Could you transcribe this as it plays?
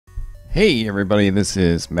Hey everybody, this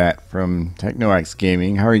is Matt from TechnoAxe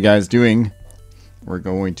Gaming. How are you guys doing? We're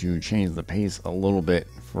going to change the pace a little bit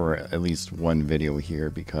for at least one video here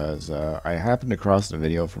because I happened across a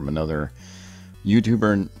video from another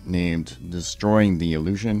YouTuber named Destroying the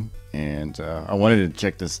Illusion, and I wanted to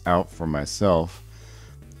check this out for myself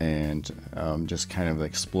and just kind of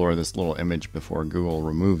explore this little image before Google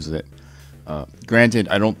removes it. Granted,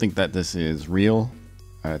 I don't think that this is real.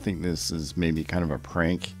 I think this is maybe kind of a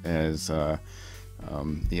prank, as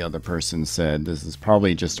the other person said. This is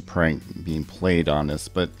probably just a prank being played on us.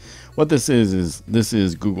 But what this is this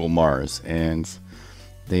is Google Mars, and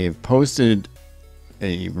they've posted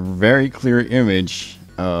a very clear image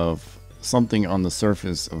of something on the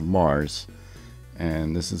surface of Mars.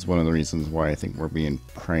 And this is one of the reasons why I think we're being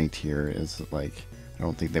pranked here. Is like, I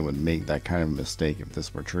don't think they would make that kind of mistake if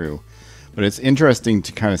this were true. But it's interesting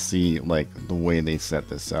to kind of see like the way they set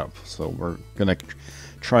this up. So we're gonna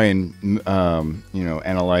try and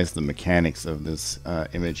analyze the mechanics of this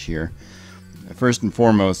image here. First and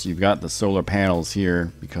foremost, you've got the solar panels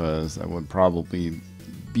here, because that would probably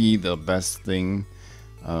be the best thing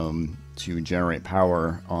to generate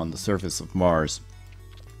power on the surface of Mars.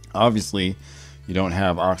 Obviously, you don't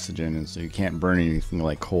have oxygen, and so you can't burn anything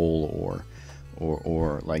like coal or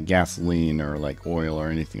like gasoline or like oil or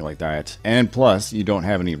anything like that. And plus, you don't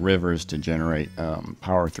have any rivers to generate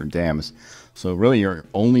power through dams. So really your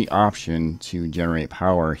only option to generate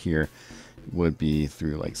power here would be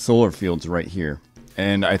through like solar fields right here.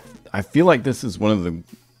 And I feel like this is one of the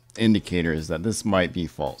indicators that this might be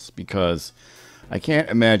false, because I can't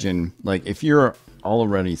imagine, like, if you're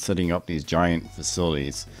already setting up these giant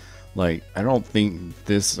facilities, like, I don't think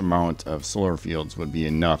this amount of solar fields would be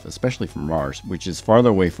enough, especially from Mars, which is farther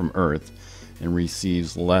away from Earth and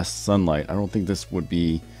receives less sunlight. I don't think this would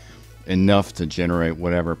be enough to generate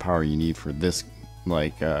whatever power you need for this,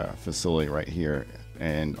 like, facility right here,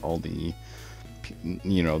 and all the,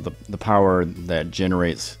 the power that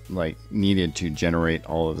generates, like, needed to generate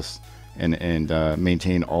all of this and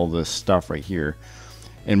maintain all this stuff right here.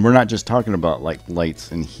 And we're not just talking about like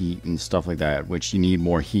lights and heat and stuff like that, which you need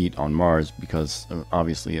more heat on Mars because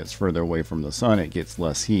obviously it's further away from the sun, it gets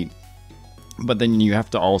less heat. But then you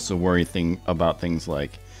have to also worry about things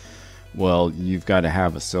like, well, you've got to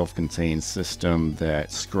have a self-contained system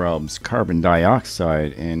that scrubs carbon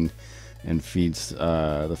dioxide and feeds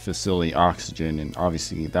the facility oxygen, and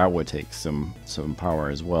obviously that would take some power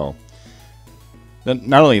as well. But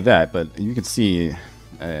not only that, but you can see,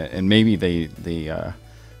 and maybe they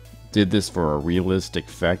did this for a realistic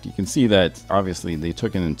effect. You can see that obviously they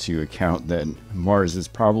took into account that Mars is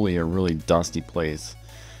probably a really dusty place,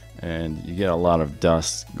 and you get a lot of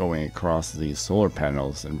dust going across these solar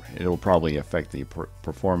panels, and it'll probably affect the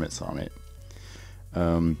performance on it.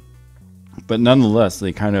 But nonetheless,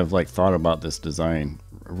 they kind of like thought about this design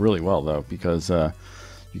really well, though, because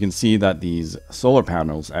you can see that these solar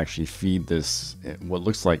panels actually feed this, what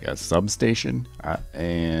looks like a substation,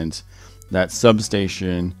 and that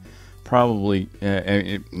substation probably,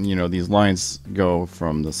 these lines go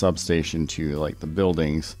from the substation to like the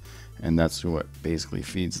buildings, and that's what basically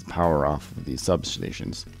feeds the power off of these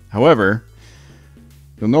substations. However,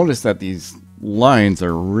 you'll notice that these lines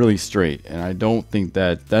are really straight, and I don't think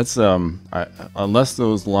that that's unless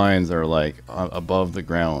those lines are like above the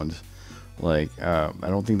ground, like I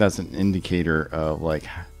don't think that's an indicator of like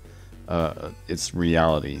its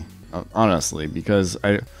reality, honestly, because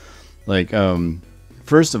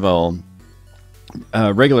first of all,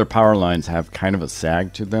 regular power lines have kind of a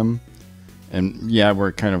sag to them, and yeah,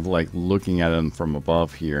 we're kind of like looking at them from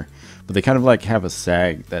above here, but they kind of like have a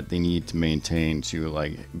sag that they need to maintain to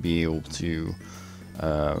like be able to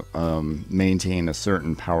maintain a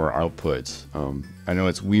certain power output. I know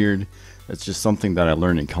it's weird. It's just something that I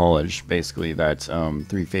learned in college, basically, that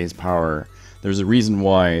three-phase power, there's a reason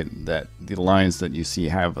why that the lines that you see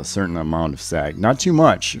have a certain amount of sag. Not too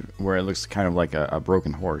much, where it looks kind of like a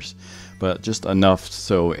broken horse, but just enough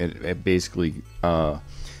so it basically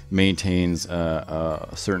maintains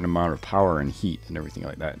a certain amount of power and heat and everything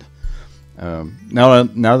like that. Now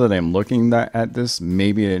that I'm looking at this,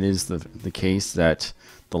 maybe it is the case that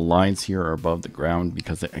the lines here are above the ground,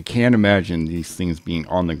 because I can't imagine these things being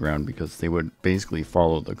on the ground, because they would basically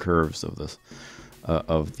follow the curves of this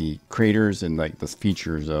of the craters and like the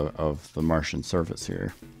features of the Martian surface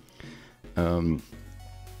here.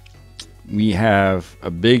 We have a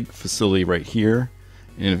big facility right here,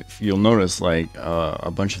 and if you'll notice, like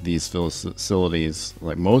a bunch of these facilities,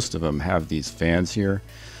 like most of them have these fans here,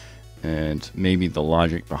 and maybe the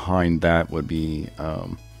logic behind that would be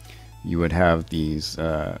you would have these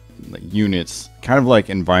like units, kind of like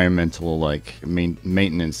environmental like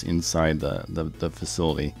maintenance inside the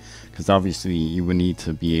facility, because obviously you would need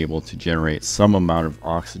to be able to generate some amount of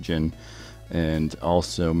oxygen and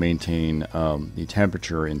also maintain the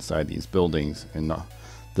temperature inside these buildings. And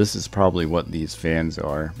this is probably what these fans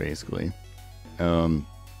are, basically.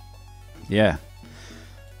 Yeah.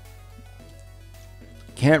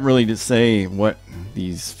 Can't really just say what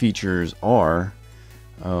these features are.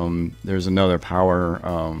 There's another power,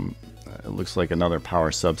 it looks like another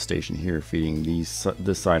power substation here feeding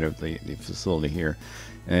this side of the facility here.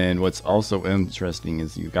 And what's also interesting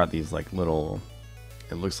is you've got these like little,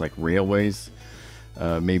 it looks like railways.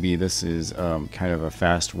 Maybe this is kind of a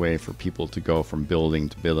fast way for people to go from building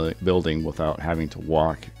to building without having to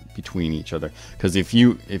walk between each other. Because if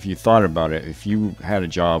you thought about it, if you had a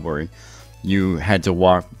job where you had to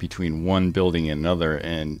walk between one building and another,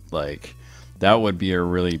 and like that would be a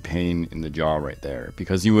really pain in the jaw right there,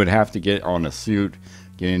 because you would have to get on a suit,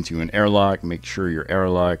 get into an airlock, make sure your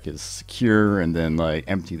airlock is secure, and then like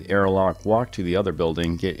empty the airlock, walk to the other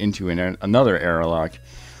building, get into another airlock,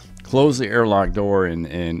 close the airlock door,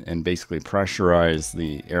 and basically pressurize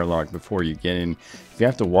the airlock before you get in. If you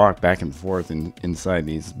have to walk back and forth inside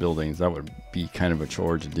these buildings, that would be kind of a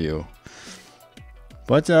chore to do.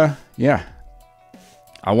 But yeah,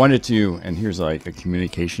 I wanted to, and here's like a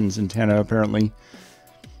communications antenna apparently.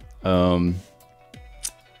 So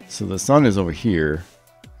the sun is over here,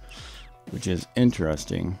 which is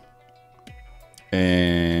interesting.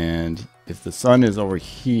 And if the sun is over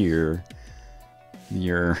here,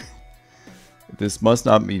 this must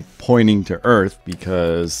not be pointing to Earth,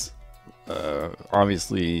 because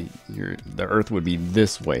obviously the Earth would be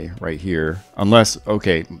this way right here, unless,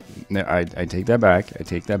 okay, I take that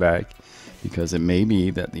back, because it may be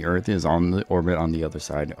that the Earth is on the orbit on the other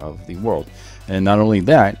side of the world. And not only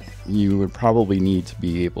that, you would probably need to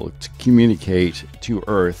be able to communicate to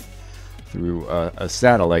Earth through a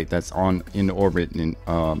satellite that's in orbit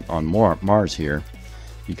on Mars here,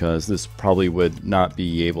 because this probably would not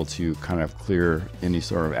be able to kind of clear any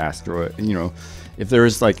sort of asteroid. You know, if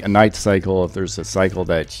there's like a night cycle, if there's a cycle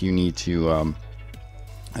that you need to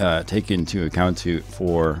take into account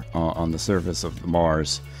for on the surface of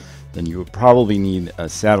Mars, then you would probably need a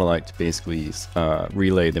satellite to basically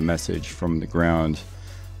relay the message from the ground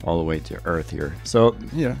all the way to Earth here. So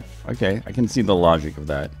yeah, okay, I can see the logic of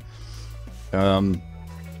that.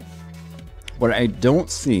 What I don't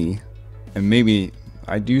see, and maybe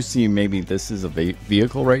I do see, maybe this is a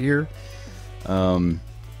vehicle right here.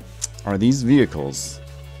 Are these vehicles,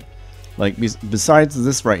 like besides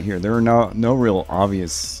this right here, there are no real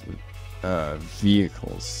obvious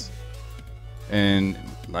vehicles. And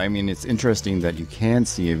I mean, it's interesting that you can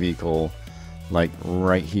see a vehicle like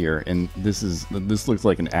right here, and this looks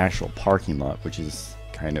like an actual parking lot, which is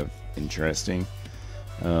kind of interesting.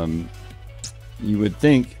 You would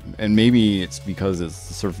think, and maybe it's because it's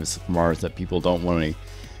the surface of Mars, that people don't want to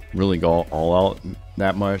really go all out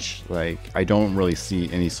that much. Like, I don't really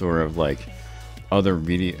see any sort of like other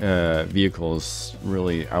vehicles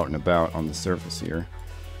really out and about on the surface here.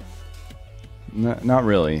 Not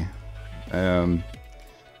really.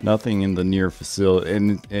 Nothing in the near facility.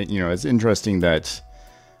 And you know, it's interesting that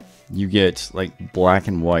you get like black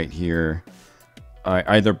and white here,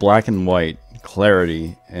 either black and white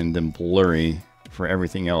clarity and then blurry for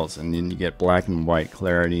everything else, and then you get black and white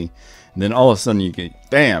clarity, and then all of a sudden you get,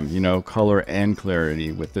 bam, you know, color and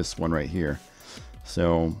clarity with this one right here.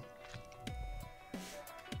 So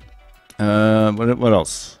what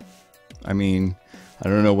else? I mean, I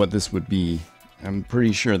don't know what this would be. I'm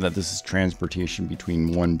pretty sure that this is transportation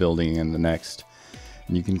between one building and the next,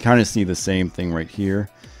 and you can kind of see the same thing right here.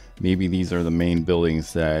 Maybe these are the main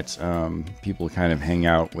buildings that people kind of hang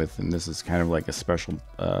out with, and this is kind of like a special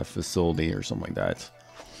facility or something like that.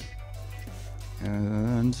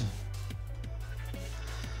 And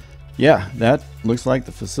yeah, that looks like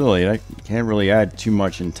the facility. I can't really add too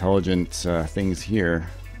much intelligent things here,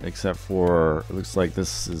 except for it looks like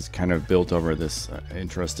this is kind of built over this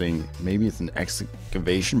interesting, maybe it's an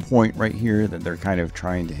excavation point right here that they're kind of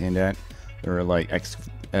trying to hint at. They're like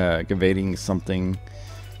excavating something,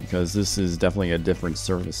 because this is definitely a different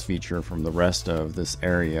surface feature from the rest of this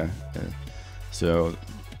area. So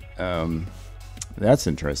that's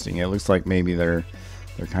interesting. It looks like maybe they're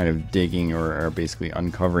kind of digging or are basically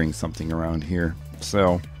uncovering something around here.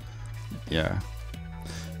 So yeah.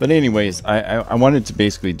 But anyways, I wanted to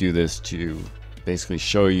basically do this to basically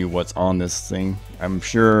show you what's on this thing. I'm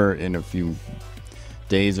sure in a few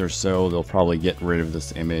days or so they'll probably get rid of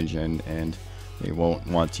this image and they won't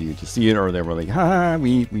want you to see it, or they were like, ha,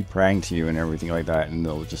 we pranked you and everything like that, and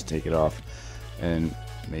they'll just take it off. And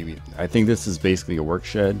maybe, I think this is basically a work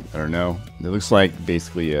shed. I don't know. It looks like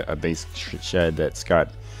basically a basic shed that's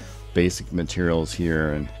got basic materials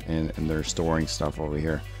here, and they're storing stuff over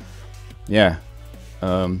here. Yeah.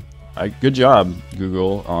 Good job,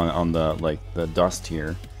 Google, on the the dust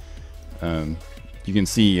here. You can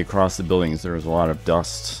see across the buildings there was a lot of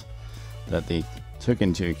dust that they took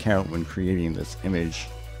into account when creating this image.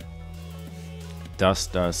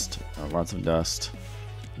 Dust, lots of dust.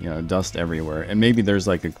 You know, dust everywhere. And maybe there's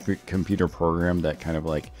like a computer program that kind of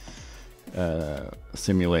like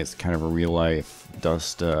simulates kind of a real life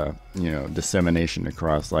dust, you know, dissemination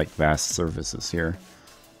across like vast surfaces here.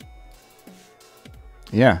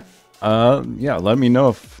 Yeah. Yeah, let me know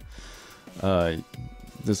if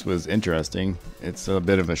this was interesting. It's a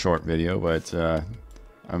bit of a short video, but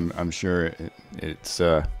I'm sure it's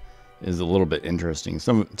is a little bit interesting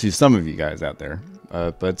to some of you guys out there.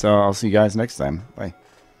 But I'll see you guys next time. Bye.